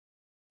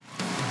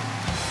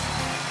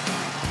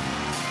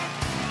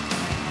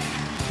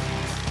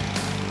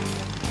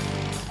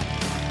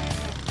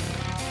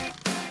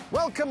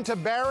Welcome to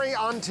Barrie,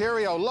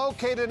 Ontario,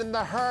 located in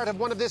the heart of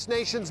one of this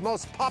nation's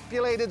most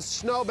populated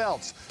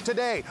snowbelts.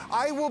 Today,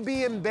 I will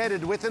be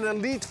embedded with an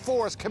elite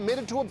force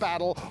committed to a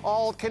battle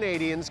all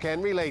Canadians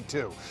can relate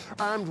to,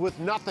 armed with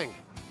nothing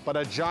but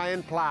a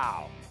giant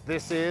plow.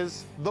 This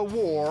is the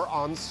war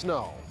on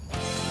snow.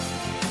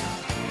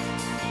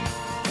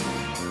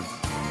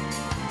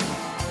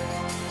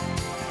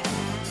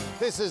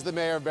 This is the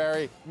Mayor of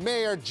Barrie,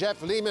 Mayor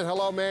Jeff Lehman.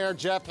 Hello, Mayor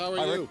Jeff. How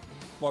are you?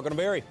 Welcome to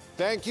Barrie.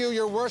 Thank you,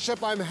 Your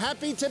Worship. I'm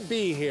happy to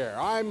be here.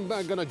 I'm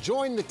going to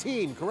join the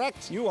team,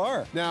 correct? You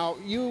are. Now,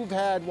 you've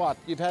had what?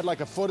 You've had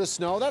like a foot of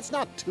snow. That's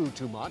not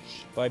too much.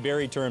 By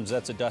Barrie terms,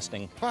 that's a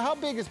dusting. How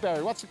big is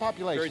Barrie? What's the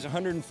population? Barrie's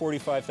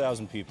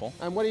 145,000 people.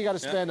 And what do you got to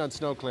spend on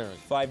snow clearing?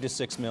 5 to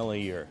 6 mil a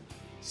year.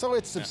 So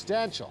it's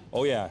substantial.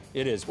 Oh yeah,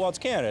 it is. Well, it's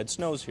Canada. It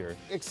snows here.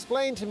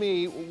 Explain to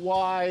me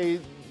why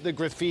the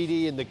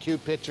graffiti and the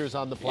cute pictures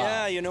on the plow.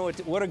 Yeah, you know,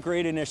 what a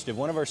great initiative.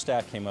 One of our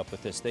staff came up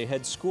with this. They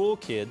had school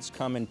kids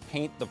come and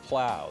paint the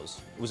plows.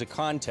 It was a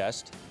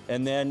contest,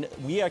 and then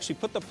we actually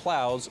put the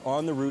plows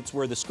on the routes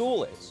where the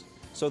school is.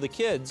 So the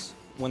kids,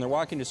 when they're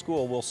walking to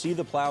school, will see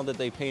the plow that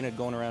they painted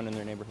going around in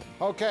their neighborhood.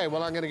 Okay,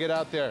 well, I'm going to get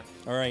out there.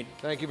 All right.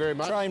 Thank you very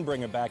much. Try and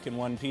bring it back in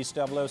one piece,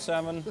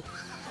 007.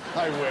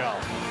 I will.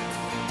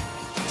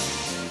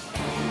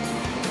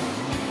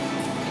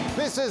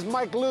 This is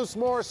Mike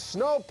Loosemore,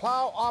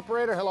 snowplow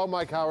operator. Hello,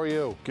 Mike. How are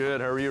you?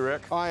 Good. How are you,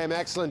 Rick? I am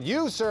excellent.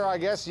 You, sir, I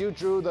guess you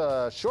drew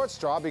the short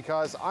straw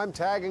because I'm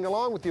tagging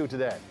along with you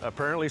today.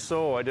 Apparently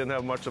so. I didn't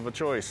have much of a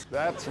choice.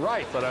 That's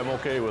right. But I'm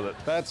okay with it.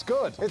 That's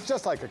good. It's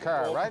just like a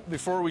car, Well, right?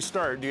 Before we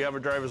start, do you have a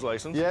driver's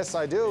license? Yes,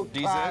 I do.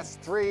 DZ? Class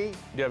 3. Do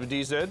you have a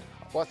DZ?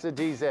 What's a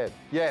DZ?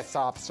 Yes,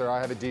 officer, I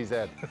have a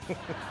DZ.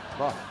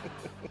 Well,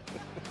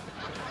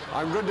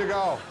 I'm good to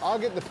go. I'll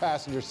get in the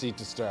passenger seat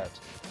to start.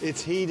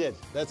 It's heated.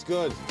 That's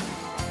good.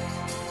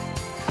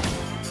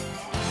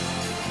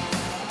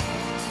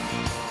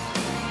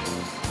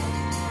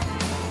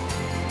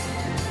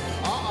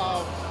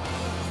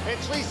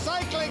 It's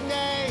recycling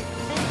day!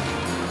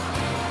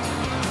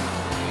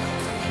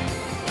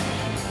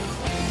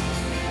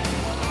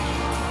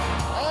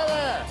 Hey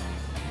there!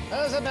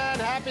 There's a man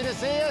happy to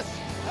see us.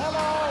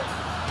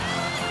 Hello!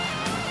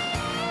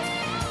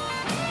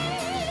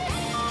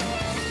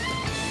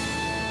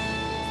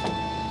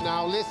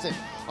 Now listen,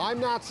 I'm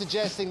not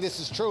suggesting this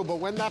is true, but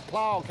when that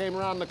plow came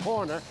around the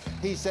corner,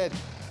 he said,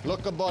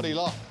 "Look, buddy,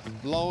 look,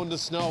 blowing the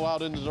snow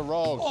out into the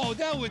road." Oh,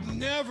 that would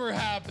never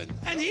happen.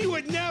 And he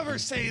would never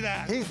say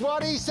that. He's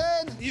what he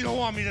said? You don't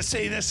want me to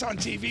say this on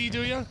TV,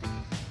 do you?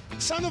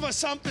 Son of a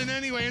something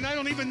anyway, and I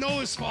don't even know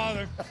his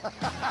father. But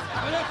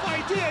if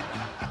I did,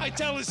 I'd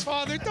tell his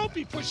father, don't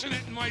be pushing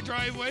it in my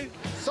driveway.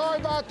 Sorry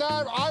about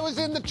that. I was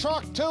in the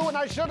truck too, and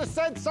I should have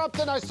said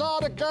something. I saw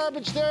the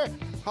garbage there.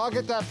 I'll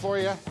get that for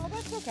you. Oh,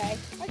 that's okay.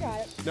 I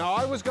got it. Now,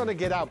 I was going to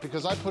get out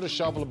because I put a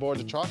shovel aboard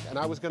the truck, and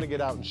I was going to get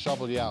out and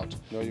shovel you out.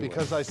 No, you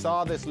because I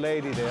saw this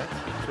lady there,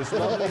 this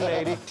lovely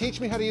lady.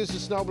 Teach me how to use the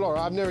snowblower.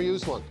 I've never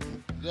used one.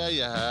 Yeah,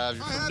 you have.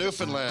 You're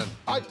from Newfoundland.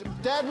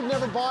 Dad would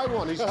never buy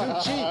one. He's too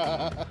cheap.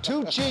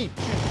 Too cheap.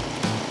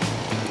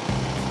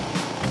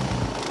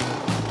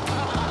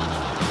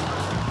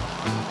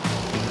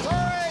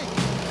 Sorry!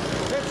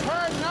 It's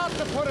hard not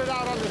to put it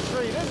out on the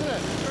street, isn't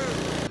it?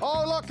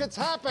 Oh, look, it's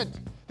happened.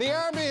 The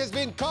army has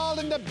been called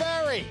into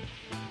Barrie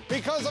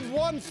because of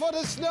 1 foot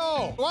of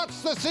snow.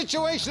 What's the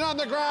situation on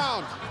the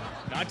ground?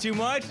 Not too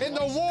much. In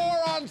the war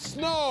on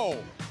snow.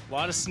 A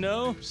lot of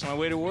snow. Just on my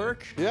way to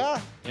work. Yeah?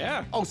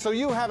 Yeah. Oh, so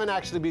you haven't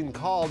actually been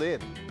called in?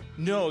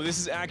 No, this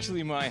is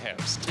actually my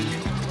house.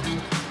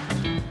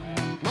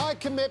 My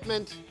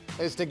commitment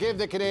is to give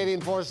the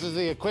Canadian Forces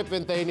the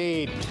equipment they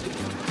need.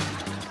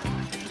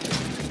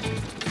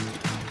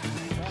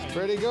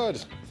 Pretty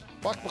good.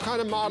 What kind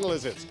of model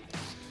is it?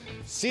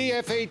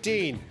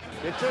 CF-18.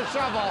 Get your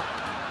shovel.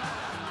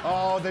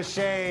 Oh, the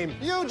shame.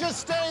 You just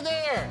stay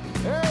there.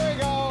 There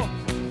we go.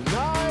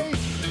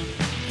 Nice.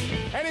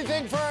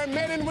 Anything for our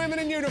men and women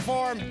in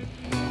uniform.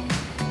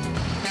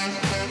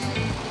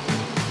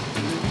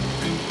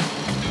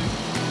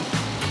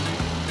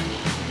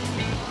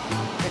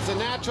 It's a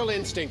natural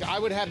instinct. I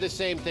would have the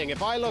same thing.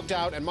 If I looked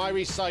out and my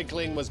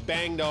recycling was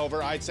banged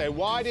over, I'd say,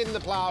 why didn't the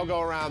plow go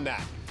around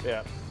that?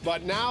 Yeah.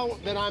 But now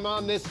that I'm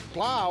on this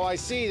plow, I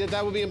see that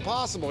that would be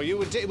impossible. It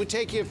would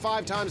take you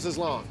 5 times as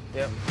long.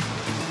 Yep.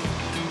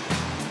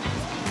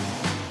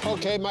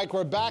 Okay, Mike,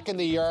 we're back in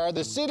the yard.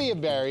 The city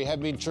of Barrie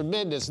have been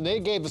tremendous, and they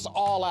gave us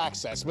all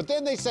access. But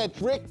then they said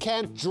Rick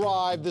can't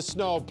drive the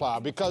snowplow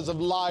because of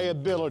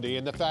liability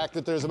and the fact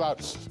that there's about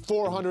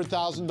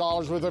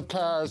 $400,000 worth of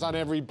cars on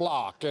every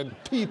block, and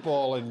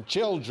people and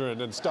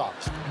children and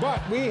stuff. But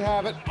we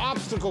have an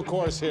obstacle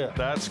course here.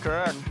 That's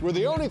correct. Where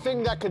the only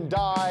thing that can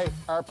die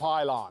are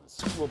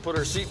pylons. We'll put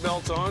our seat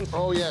belts on,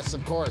 Oh, yes,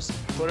 of course.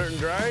 put it in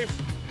drive,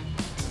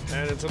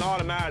 and it's an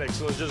automatic,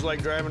 so it's just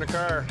like driving a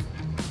car.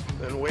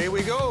 And away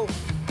we go.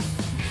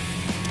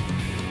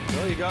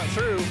 Well, you got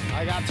through.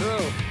 I got through.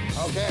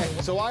 Okay,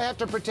 so I have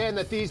to pretend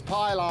that these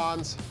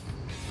pylons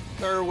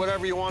or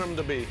whatever you want them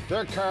to be.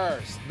 They're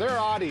cars, they're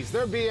Audis,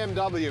 they're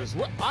BMWs.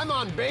 I'm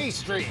on Bay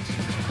Street.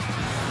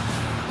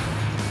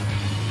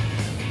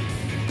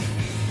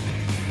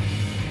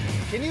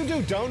 Can you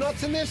do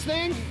donuts in this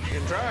thing? You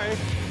can try.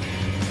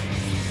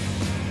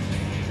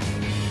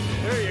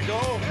 There you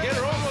go. Get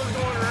her almost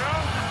going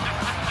around.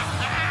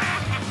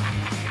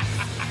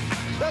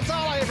 That's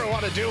all I ever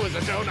want to do is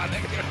a donut.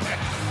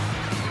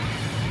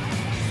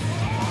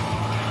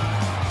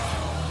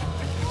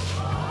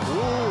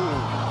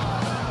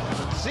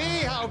 Ooh.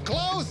 See how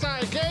close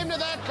I came to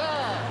that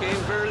car?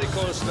 Came fairly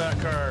close to that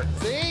car.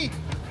 See?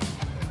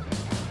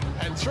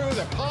 And through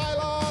the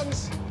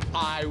pylons,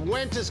 I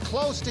went as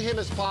close to him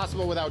as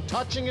possible without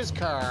touching his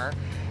car,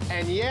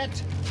 and yet,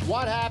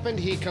 what happened?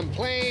 He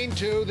complained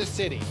to the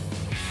city.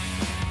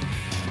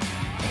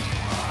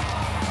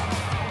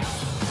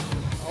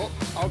 Oh,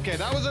 okay,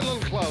 that was a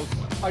little close.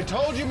 I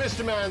told you,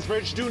 Mr.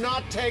 Mansbridge, do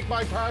not take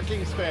my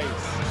parking space.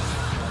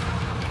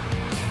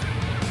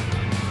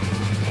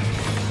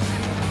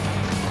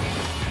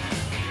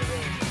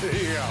 There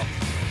you go.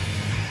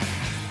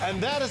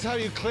 And that is how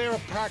you clear a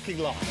parking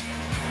lot.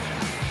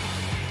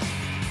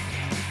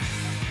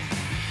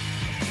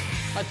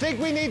 I think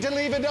we need to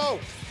leave a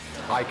note.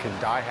 I can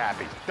die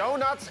happy.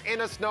 Donuts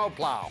in a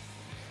snowplow.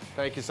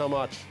 Thank you so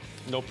much.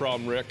 No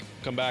problem, Rick.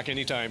 Come back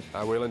anytime.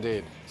 I will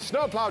indeed.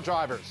 Snowplow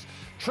drivers,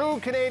 true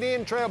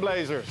Canadian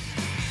trailblazers.